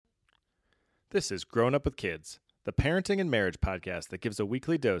This is Grown Up with Kids, the parenting and marriage podcast that gives a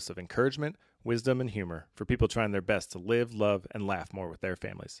weekly dose of encouragement, wisdom, and humor for people trying their best to live, love, and laugh more with their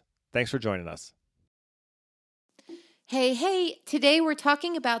families. Thanks for joining us. Hey, today we're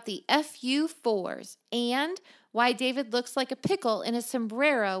talking about the FU4s and why David looks like a pickle in a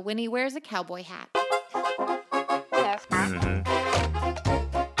sombrero when he wears a cowboy hat.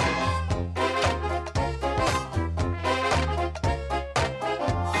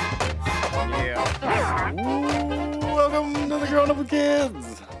 Welcome to the Grown Up with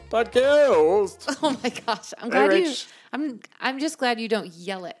Kids podcast. Oh my gosh, I'm just glad you don't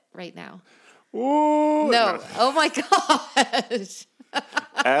yell it right now. Ooh, No. Oh my gosh.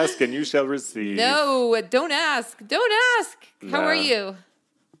 Ask and you shall receive. No, don't ask. Don't ask. How are you?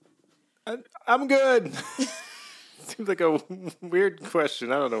 I'm good. Seems like a weird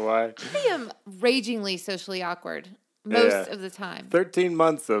question. I don't know why. I am ragingly socially awkward most of the time. 13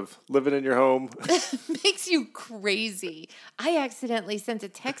 months of living in your home. Makes you crazy. I accidentally sent a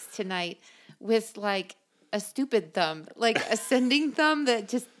text tonight with like a stupid thumb, like a sending thumb that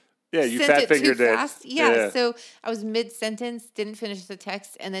just You sent fat it too fingered it. fast. Yeah, so I was mid-sentence, didn't finish the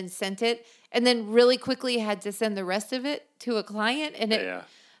text, and then sent it, and then really quickly had to send the rest of it to a client, and it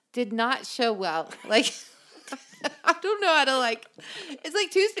did not show well. Like, I don't know how to it's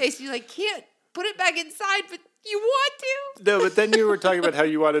like toothpaste. You can't put it back inside, but you want to. No, but then you were talking about how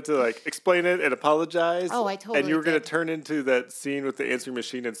you wanted to explain it and apologize. Oh, I totally And you were going to did. turn into that scene with the answering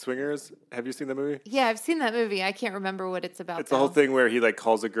machine in Swingers. Have you seen that movie? Yeah, I've seen that movie. I can't remember what it's about. It's the whole thing where he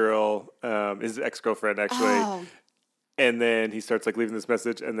calls a girl, his ex-girlfriend actually. Oh. And then he starts leaving this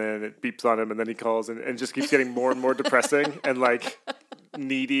message, and then it beeps on him, and then he calls, and just keeps getting more and more depressing and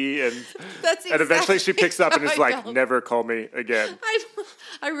needy, and and eventually she picks up and is never call me again.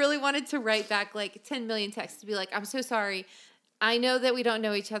 I really wanted to write back 10 million texts to be like, I'm so sorry. I know that we don't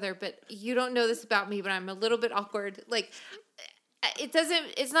know each other, but you don't know this about me, but I'm a little bit awkward.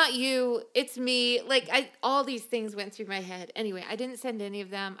 It's not you, it's me. All these things went through my head. Anyway, I didn't send any of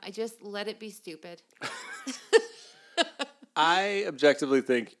them. I just let it be stupid. I objectively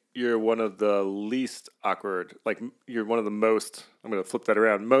think you're one of the least awkward. You're one of the most, I'm going to flip that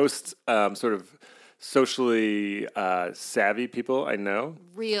around, most sort of socially savvy people I know.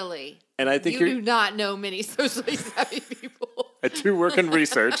 Really? And I think you do not know many socially savvy people. I do work in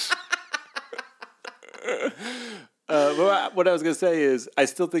research. But what I was going to say is I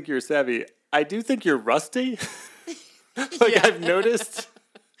still think you're savvy. I do think you're rusty. I've noticed.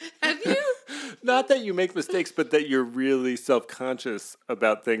 Have you? Not that you make mistakes, but that you're really self-conscious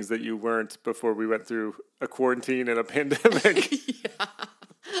about things that you weren't before we went through a quarantine and a pandemic. Yeah,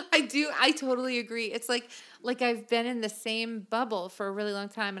 I do. I totally agree. It's like I've been in the same bubble for a really long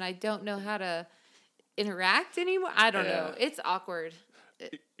time, and I don't know how to interact anymore. I don't know. It's awkward.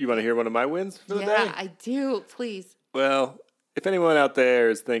 You want to hear one of my wins for the day? Yeah, I do. Please. Well, if anyone out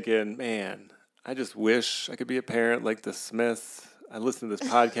there is thinking, man, I just wish I could be a parent like the Smiths. I listen to this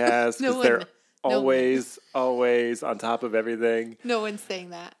podcast because they're always on top of everything. No one's saying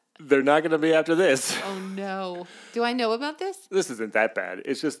that. They're not going to be after this. Oh, no. Do I know about this? This isn't that bad.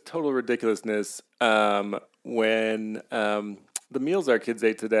 It's just total ridiculousness. When the meals our kids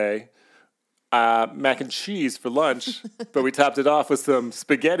ate today, mac and cheese for lunch, but we topped it off with some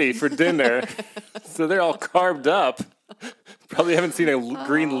spaghetti for dinner. So they're all carved up. Probably haven't seen a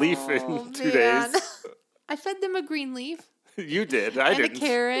green leaf in 2 days. I fed them a green leaf. You did. I didn't. And a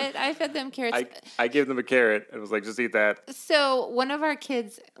carrot. I fed them carrots. I gave them a carrot and was like, just eat that. So one of our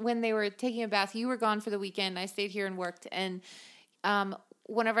kids, when they were taking a bath, you were gone for the weekend. I stayed here and worked. And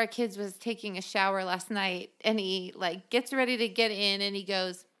one of our kids was taking a shower last night. And he gets ready to get in. And he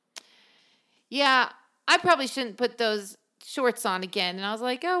goes, yeah, I probably shouldn't put those shorts on again. And I was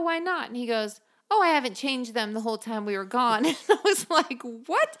like, oh, why not? And he goes, oh, I haven't changed them the whole time we were gone. And I was like,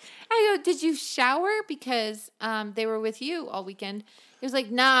 what? I go, did you shower? Because they were with you all weekend. He was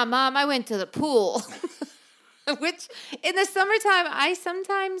like, nah, Mom, I went to the pool. Which, in the summertime, I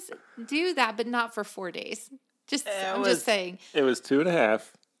sometimes do that, but not for 4 days. I'm just saying. It was 2.5.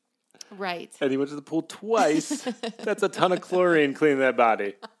 Right. And he went to the pool twice. That's a ton of chlorine cleaning that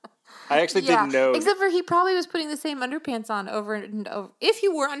body. I actually didn't know. Except for he probably was putting the same underpants on over and over. If he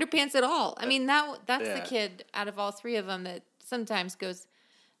wore underpants at all. I mean, that's the kid out of all three of them that sometimes goes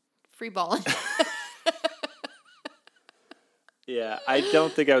free balling. Yeah, I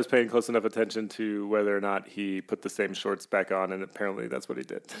don't think I was paying close enough attention to whether or not he put the same shorts back on, and apparently that's what he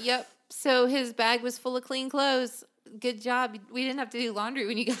did. Yep. So his bag was full of clean clothes. Good job. We didn't have to do laundry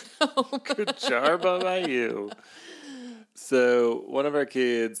when you got home. Good job by you. So one of our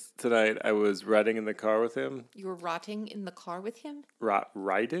kids tonight, I was riding in the car with him. You were rotting in the car with him?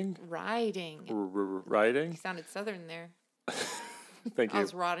 Riding? Riding. Riding? You sounded southern there. Thank you. I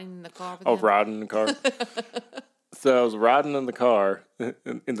was rotting in the car with Oh, him. riding in the car. So I was riding in the car,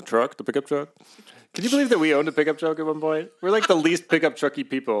 in the truck, the pickup truck. Can you believe that we owned a pickup truck at one point? We're like the least pickup trucky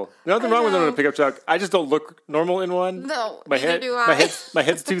people. Nothing wrong with owning a pickup truck. I just don't look normal in one. No, my neither head, do I. My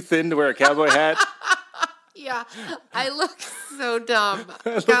head's too thin to wear a cowboy hat. Yeah, I look so dumb.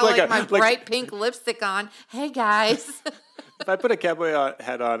 look Got like my bright pink lipstick on. Hey guys. If I put a cowboy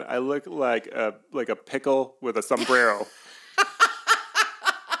hat on, I look like a pickle with a sombrero.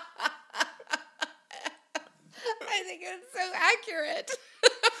 I think it's so accurate.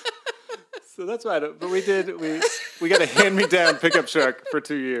 So that's why. But we got a hand-me-down pickup truck for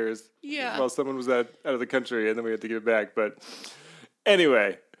 2 years. Yeah. While someone was out of the country, and then we had to give it back. But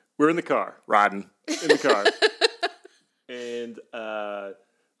anyway, we're in the car, riding in the car, and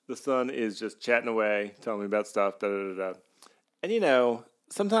the son is just chatting away, telling me about stuff. Da da da da. And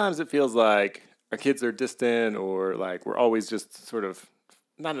sometimes it feels like our kids are distant, or like we're always just sort of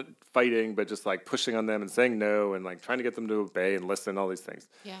not fighting, but just like pushing on them and saying no, and like trying to get them to obey and listen, all these things.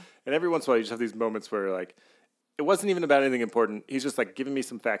 Yeah. And every once in a while, you just have these moments where like it wasn't even about anything important. He's just like giving me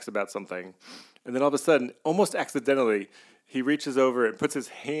some facts about something, and then all of a sudden, almost accidentally, he reaches over and puts his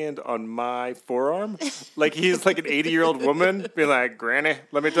hand on my forearm, like he's like an 80-year-old woman, being like, "Granny,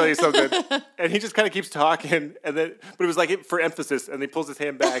 let me tell you something." And he just kind of keeps talking, and then, but it was like for emphasis, and he pulls his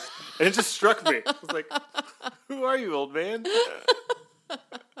hand back, and it just struck me. I was like, "Who are you, old man?"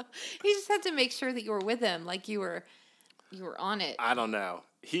 He just had to make sure that you were with him, like you were on it. I don't know.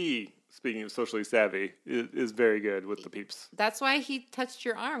 He, speaking of socially savvy, is very good with the peeps. That's why he touched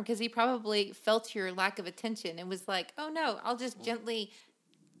your arm, because he probably felt your lack of attention and was like, "Oh no, I'll just gently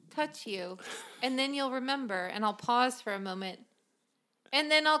touch you, and then you'll remember, and I'll pause for a moment, and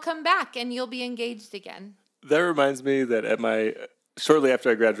then I'll come back, and you'll be engaged again." That reminds me that shortly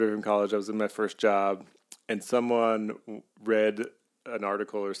after I graduated from college, I was in my first job, and someone read an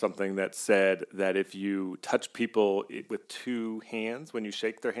article or something that said that if you touch people with two hands when you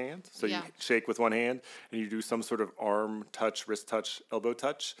shake their hand, so you shake with one hand and you do some sort of arm touch, wrist touch, elbow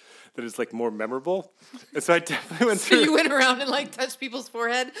touch, that is like more memorable. And so I definitely went through. So you went around and like touched people's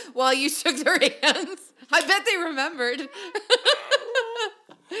forehead while you shook their hands. I bet they remembered.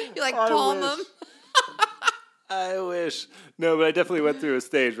 You like palm them. I wish. No, but I definitely went through a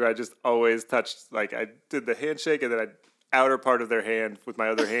stage where I just always touched, like I did the handshake and then outer part of their hand with my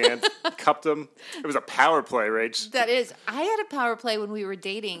other hand, cupped them. It was a power play, Rach. That is. I had a power play when we were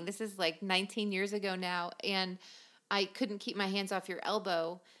dating. This is like 19 years ago now, and I couldn't keep my hands off your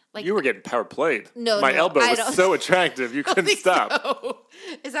elbow. Like you were getting power played. My No, elbow was so attractive, you couldn't stop. So.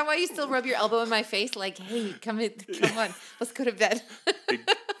 Is that why you still rub your elbow in my face? Like, hey, come on, let's go to bed.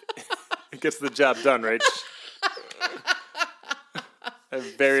 It gets the job done, Rach. I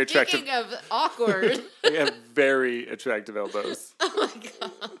have very attractive. Speaking of awkward. I have very attractive elbows. Oh my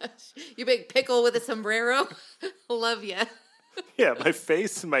gosh. You big pickle with a sombrero. Love ya. Yeah, my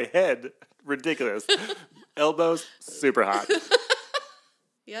face and my head, ridiculous. Elbows, super hot.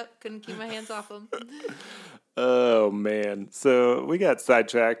 Yep, couldn't keep my hands off them. Oh, man. So we got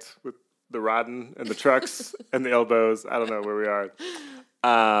sidetracked with the rotten and the trucks and the elbows. I don't know where we are.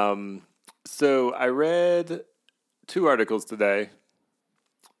 So I read 2 articles today.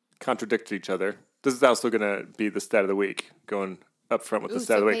 Contradict each other. This is also going to be the stat of the week, going up front with the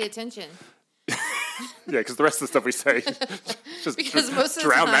stat of the week. Pay attention. Yeah, because the rest of the stuff we say, just Because most of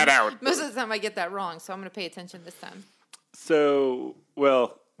drown the time, that out. Most of the time I get that wrong, so I'm going to pay attention this time. So,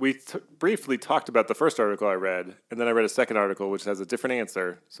 well, we briefly talked about the first article I read, and then I read a second article which has a different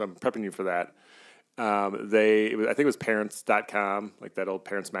answer, so I'm prepping you for that. I think it was parents.com, like that old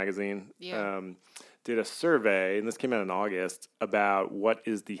Parents magazine. Yeah. Did a survey, and this came out in August, about what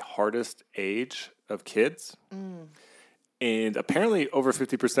is the hardest age of kids. And apparently over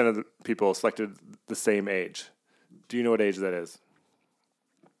 50% of the people selected the same age. Do you know what age that is?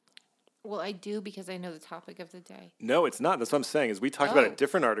 Well, I do because I know the topic of the day. No, it's not. That's what I'm saying, is we talked about a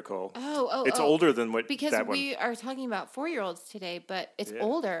different article. It's older than what because that one. we are talking about 4-year-olds today, but it's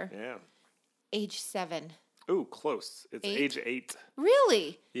older. Yeah. Age 7. Ooh, close. It's 8? age 8.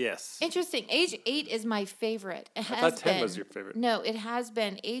 Really? Yes. Interesting. Age 8 is my favorite. I thought 10 was your favorite. No, it has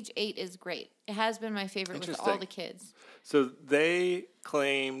been. Age 8 is great. It has been my favorite with all the kids. So they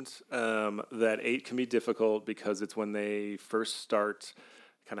claimed that 8 can be difficult because it's when they first start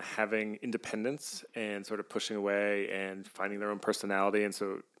kind of having independence and sort of pushing away and finding their own personality, and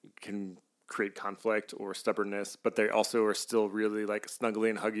so can create conflict or stubbornness, but they also are still really like snuggly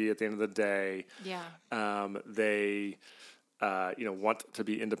and huggy at the end of the day. Yeah. They want to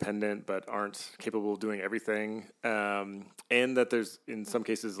be independent but aren't capable of doing everything, and that there's in some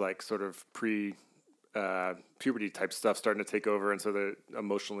cases like sort of puberty type stuff starting to take over, and so that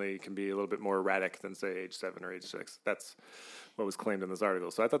emotionally can be a little bit more erratic than say age 7 or age 6. That's what was claimed in this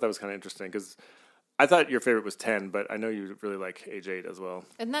article. So I thought that was kind of interesting because I thought your favorite was 10, but I know you really like age 8 as well.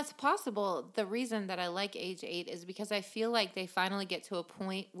 And that's possible. The reason that I like age 8 is because I feel like they finally get to a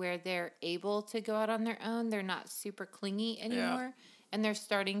point where they're able to go out on their own. They're not super clingy anymore. And they're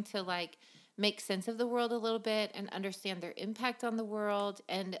starting to like make sense of the world a little bit and understand their impact on the world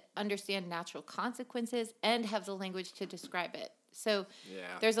and understand natural consequences and have the language to describe it. So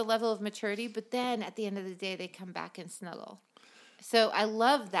there's a level of maturity, but then at the end of the day, they come back and snuggle. So I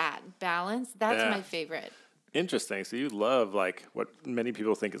love that balance. That's my favorite. Interesting. So you love like what many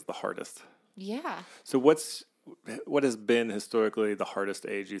people think is the hardest. Yeah. So what has been historically the hardest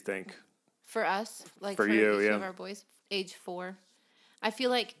age you think? For us, like for you, each of our boys, age 4. I feel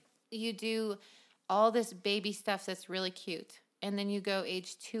like you do all this baby stuff that's really cute, and then you go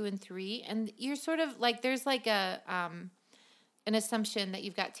age 2 and 3, and you're sort of like there's like a an assumption that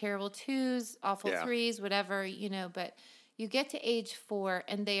you've got terrible 2s, awful 3s, whatever, but you get to age 4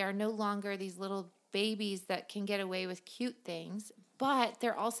 and they are no longer these little babies that can get away with cute things, but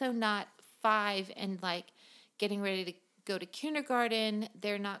they're also not 5 and like getting ready to go to kindergarten.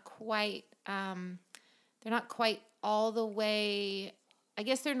 They're not quite all the way. I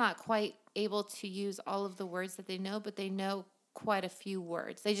guess they're not quite able to use all of the words that they know, but they know quite a few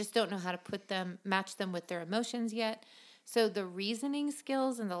words. They just don't know how to match them with their emotions yet. So the reasoning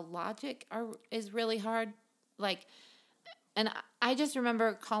skills and the logic is really hard. And I just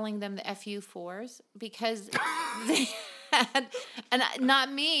remember calling them the FU4s because they had, and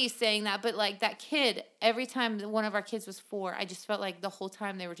not me saying that, but like that kid, every time one of our kids was 4, I just felt like the whole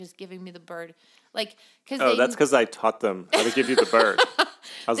time they were just giving me the bird. That's because I taught them how to give you the bird.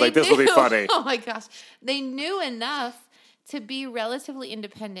 I was like, this will be funny. Oh my gosh. They knew enough to be relatively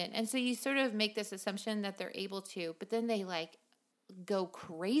independent. And so you sort of make this assumption that they're able to, but then they like go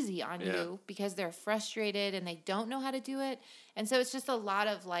crazy on you because they're frustrated and they don't know how to do it. And so it's just a lot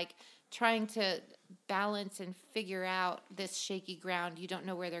of like trying to balance and figure out this shaky ground. You don't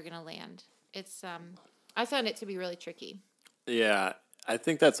know where they're going to land. It's I found it to be really tricky. Yeah, I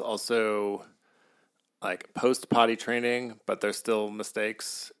think that's also like post potty training, but there's still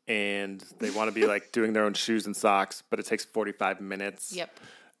mistakes and they want to be like doing their own shoes and socks, but it takes 45 minutes. Yep.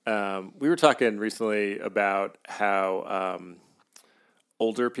 We were talking recently about how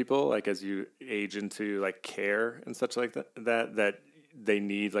older people, like as you age into like care and such like that they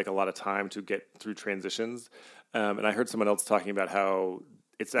need like a lot of time to get through transitions. And I heard someone else talking about how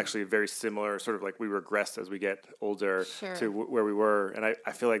it's actually very similar, sort of like we regress as we get older to where we were. And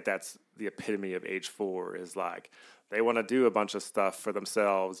I feel like that's the epitome of age 4 is like they want to do a bunch of stuff for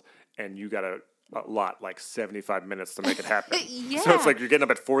themselves and you got to like 75 minutes to make it happen. So it's like you're getting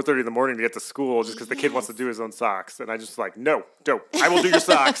up at 4:30 in the morning to get to school just because the kid wants to do his own socks. And I just like, no, I will do your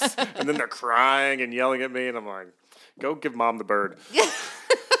socks. And then they're crying and yelling at me. And I'm like, go give mom the bird.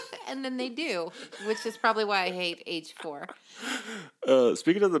 And then they do, which is probably why I hate age 4.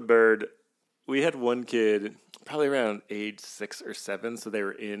 Speaking of the bird, we had one kid probably around age 6 or 7. So they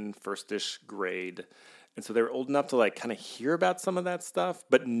were in first-ish grade. And so they were old enough to like kind of hear about some of that stuff,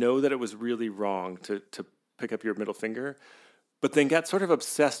 but know that it was really wrong to pick up your middle finger. But then got sort of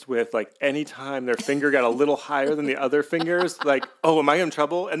obsessed with like anytime their finger got a little higher than the other fingers, like, oh, am I in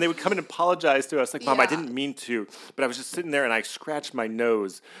trouble? And they would come and apologize to us, like, Mom, I didn't mean to, but I was just sitting there and I scratched my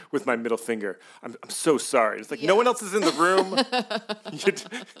nose with my middle finger. I'm so sorry. It's like no one else is in the room.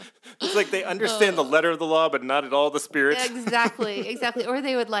 It's like they understand the letter of the law, but not at all the spirit. Exactly. Or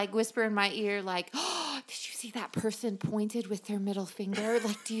they would like whisper in my ear, like, oh, did you see that person pointed with their middle finger?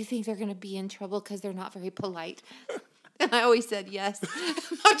 Like, do you think they're going to be in trouble because they're not very polite? And I always said yes.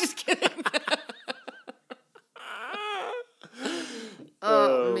 I'm just kidding.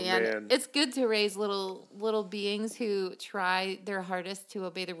 Oh man. It's good to raise little beings who try their hardest to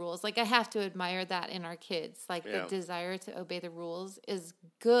obey the rules. Like I have to admire that in our kids. Like the desire to obey the rules is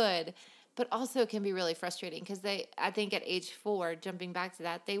good, but also can be really frustrating because I think at age 4, jumping back to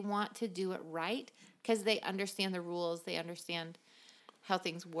that, they want to do it right because they understand the rules, they understand how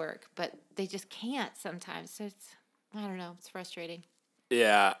things work, but they just can't sometimes. So I don't know. It's frustrating.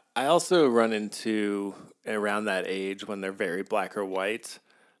 Yeah. I also run into around that age when they're very black or white.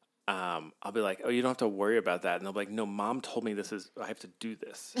 I'll be like, oh, you don't have to worry about that. And they'll be like, no, Mom told me I have to do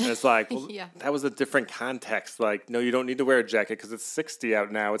this. And it's like, well, that was a different context. Like, no, you don't need to wear a jacket because it's 60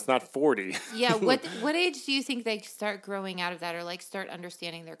 out now. It's not 40. Yeah. What age do you think they start growing out of that or like start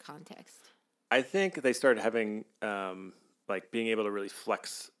understanding their context? I think they start having like being able to really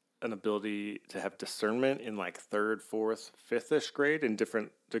flex an ability to have discernment in like third, fourth, fifth-ish grade in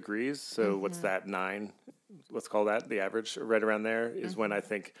different degrees. So what's that, 9? Let's call that the average, right around there is when I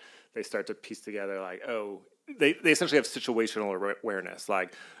think they start to piece together like, oh, they essentially have situational awareness.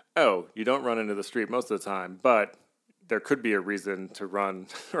 Like, oh, you don't run into the street most of the time, but there could be a reason to run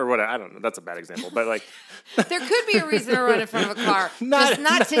or what. I don't know. That's a bad example, but like there could be a reason to run in front of a car. Just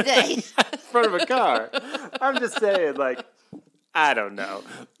not today. in front of a car. I'm just saying, like, I don't know.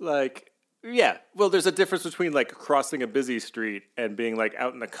 Like, yeah. Well, there's a difference between like crossing a busy street and being like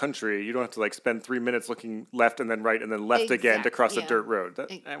out in the country. You don't have to like spend 3 minutes looking left and then right and then left again to cross a dirt road.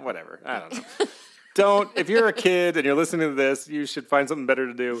 Whatever. I don't know. If you're a kid and you're listening to this, you should find something better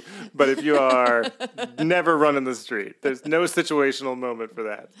to do. But if you are, never run in the street. There's no situational moment for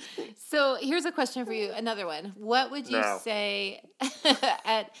that. So here's a question for you. Another one. What would you say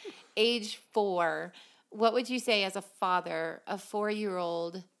at age 4? What would you say as a father a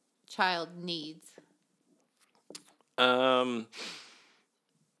 4-year-old child needs? That's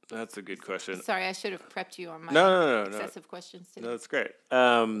a good question. Sorry, I should have prepped you on my excessive questions today. No, that's great.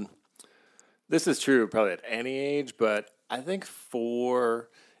 This is true probably at any age, but I think 4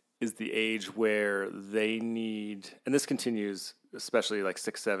 is the age where they need, and this continues especially like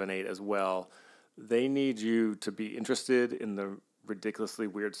 6, 7, 8 as well, they need you to be interested in the ridiculously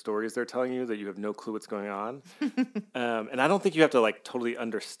weird stories they're telling you that you have no clue what's going on. And I don't think you have to like totally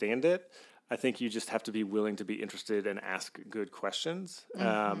understand it. I think you just have to be willing to be interested and ask good questions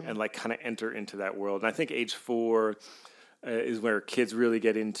and like kind of enter into that world. And I think age 4 is where kids really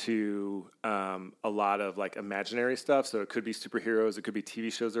get into a lot of like imaginary stuff. So it could be superheroes, it could be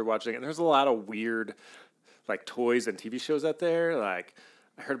TV shows they're watching. And there's a lot of weird like toys and TV shows out there. Like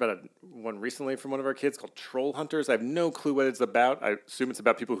I heard about one recently from one of our kids called Troll Hunters. I have no clue what it's about. I assume it's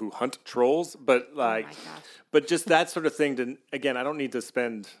about people who hunt trolls, but like, but just that sort of thing. To, again, I don't need to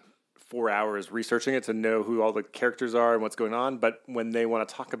spend 4 hours researching it to know who all the characters are and what's going on. But when they want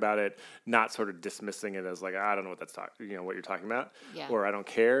to talk about it, not sort of dismissing it as like, I don't know what that's what you're talking about, or I don't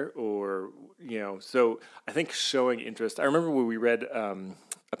care, or So I think showing interest. I remember when we read a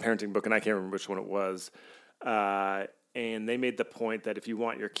parenting book, and I can't remember which one it was. And they made the point that if you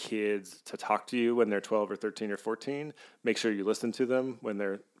want your kids to talk to you when they're 12 or 13 or 14, make sure you listen to them when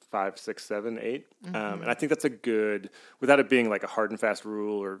they're 5, 6, 7, 8. And I think that's a good, without it being like a hard and fast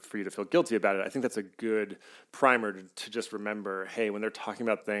rule or for you to feel guilty about it, I think that's a good primer to just remember, hey, when they're talking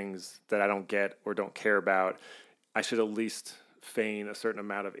about things that I don't get or don't care about, I should at least feign a certain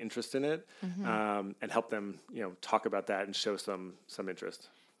amount of interest in it and help them, talk about that and show some interest.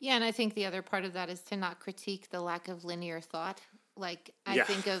 Yeah, and I think the other part of that is to not critique the lack of linear thought. Like, I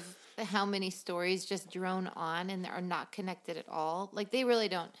think of how many stories just drone on and are not connected at all. Like, they really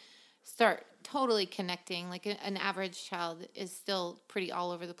don't start totally connecting. Like, an average child is still pretty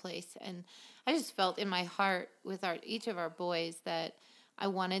all over the place. And I just felt in my heart with each of our boys that I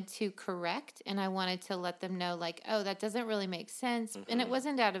wanted to correct and I wanted to let them know, like, oh, that doesn't really make sense. And it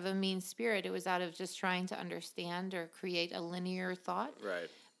wasn't out of a mean spirit. It was out of just trying to understand or create a linear thought. Right.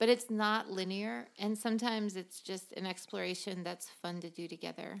 But it's not linear, and sometimes it's just an exploration that's fun to do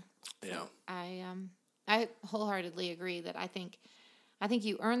together. Yeah, so I wholeheartedly agree that I think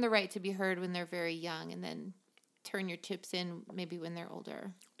you earn the right to be heard when they're very young, and then turn your chips in maybe when they're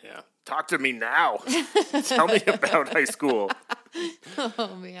older. Yeah, talk to me now. Tell me about high school.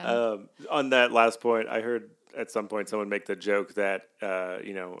 Oh man! On that last point, I heard at some point someone make the joke that a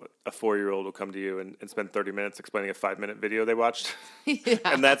 4-year-old will come to you and spend 30 minutes explaining a 5-minute video they watched.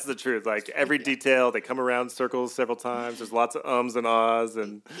 And that's the truth. Like every detail, they come around circles several times. There's lots of ums and ahs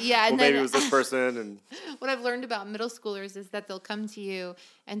and and maybe it was this person. And what I've learned about middle schoolers is that they'll come to you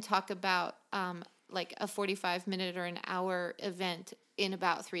and talk about like a 45-minute or an hour event in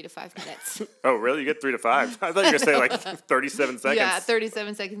about 3 to 5 minutes. Oh, really? You get 3 to 5? I thought you were going to say like 37 seconds. Yeah,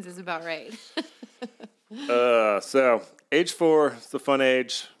 37 seconds is about right. So age 4 is the fun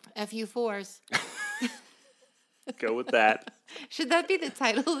age. FU4s. Go with that. Should that be the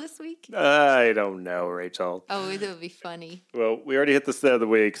title this week? I don't know, Rachel. Oh, it would be funny. Well, we already hit the set of the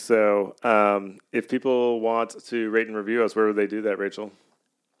week, so if people want to rate and review us, where would they do that, Rachel?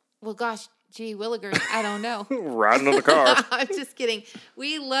 Well, gosh, gee willikers, I don't know. Riding on the car. I'm just kidding.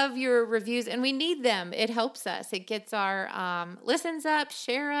 We love your reviews, and we need them. It helps us. It gets our listens up,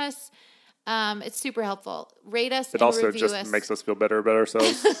 share us. It's super helpful. Rate us and review us. It also just makes us feel better about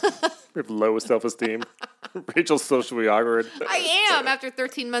ourselves. We have low self-esteem. Rachel's socially awkward. I am after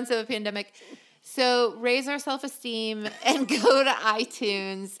 13 months of a pandemic. So raise our self-esteem and go to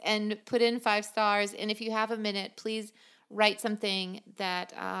iTunes and put in 5 stars. And if you have a minute, please write something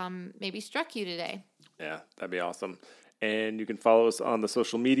that maybe struck you today. Yeah, that'd be awesome. And you can follow us on the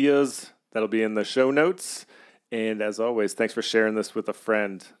social medias. That'll be in the show notes. And as always, thanks for sharing this with a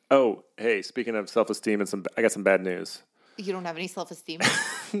friend. Oh, hey, speaking of self-esteem, I got some bad news. You don't have any self-esteem.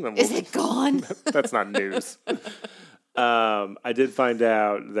 Is it gone? That's not news. I did find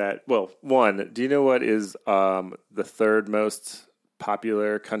out that, well, one, do you know what is the third most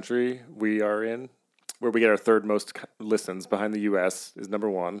popular country we are in? Where we get our third most listens behind the U.S. is number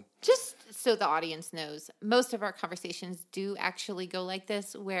one. Just so the audience knows, most of our conversations do actually go like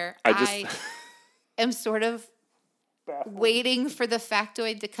this, where I am sort of waiting for the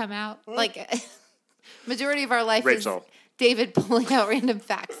factoid to come out. Like, majority of our life Rachel. is David pulling out random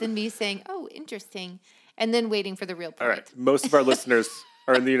facts and me saying, oh, interesting, and then waiting for the real point. All right. Most of our listeners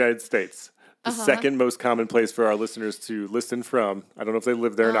are in the United States. The second most common place for our listeners to listen from, I don't know if they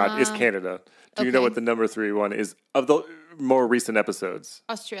live there or not, is Canada. Do you know what the number 3 one is of the more recent episodes?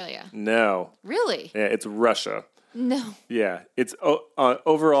 Australia. No. Really? Yeah, it's Russia. No. Yeah, it's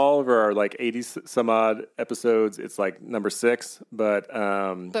overall over our like 80 some odd episodes, it's like number 6.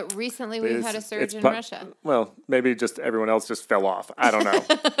 But recently we've had a surge in Russia. Well, maybe just everyone else just fell off. I don't know.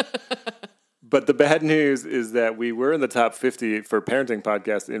 But the bad news is that we were in the top 50 for parenting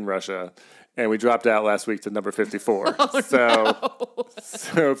podcasts in Russia, and we dropped out last week to number 54.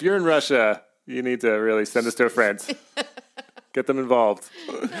 So if you're in Russia, you need to really send this to a friend. Get them involved.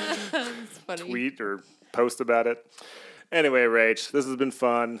 That's funny. Tweet or post about it. Anyway, Rach, this has been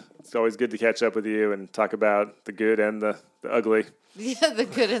fun. It's always good to catch up with you and talk about the good and the ugly. Yeah, the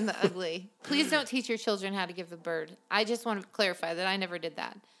good and the ugly. Please don't teach your children how to give the bird. I just want to clarify that I never did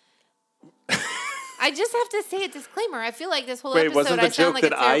that. I just have to say a disclaimer. I feel like this whole episode wasn't the I sound joke like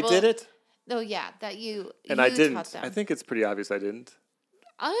that a terrible... I did it? Oh, yeah, that you And you I didn't. taught them. I think it's pretty obvious I didn't.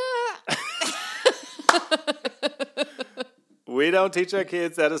 We don't teach our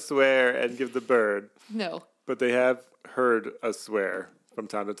kids how to swear and give the bird. No. But they have heard us swear from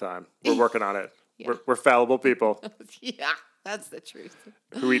time to time. We're working on it. Yeah. We're fallible people Yeah, that's the truth.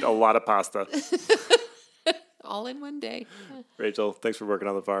 who eat a lot of pasta. All in one day. Rachel, thanks for working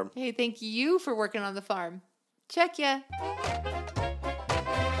on the farm. Hey, thank you for working on the farm. Check ya.